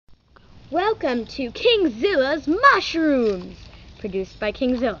Welcome to King Zilla's Mushrooms, produced by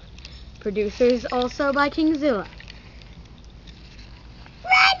King Zilla. Producers also by King Zilla.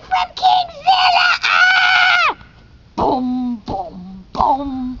 Run from King Zilla! Ah! Boom, boom,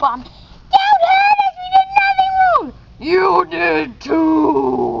 boom, boom. Don't hurt us, we did nothing wrong! You did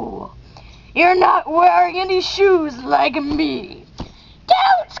too. You're not wearing any shoes like me.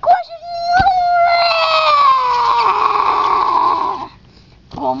 Don't squash it!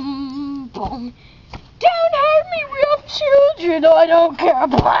 Boom, boom. Don't hurt me, we have children, I don't care.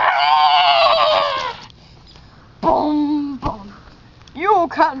 Boom, boom. You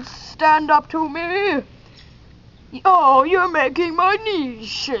can't stand up to me. Oh, you're making my knees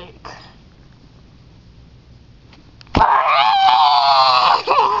shake.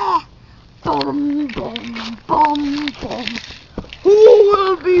 Boom, boom, boom, boom. Who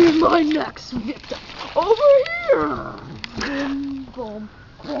will be my next victim? Over here. Boom, boom,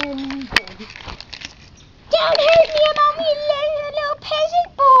 boom, boom. Don't hurt me, I'm only a little peasant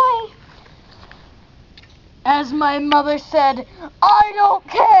boy. As my mother said, I don't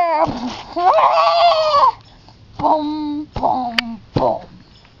care. Boom, boom, boom.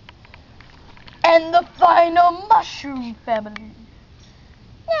 And the final mushroom family.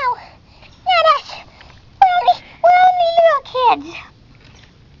 No, not us. We're only little kids.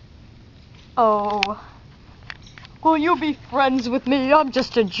 Oh. Will you be friends with me? I'm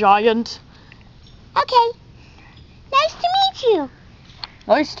just a giant. Okay. Nice to meet you.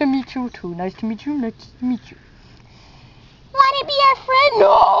 Nice to meet you too. Nice to meet you. Nice to meet you. Want to be our friend?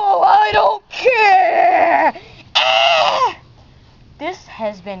 No, I don't care. This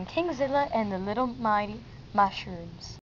has been King Zilla and the Little Mighty Mushrooms.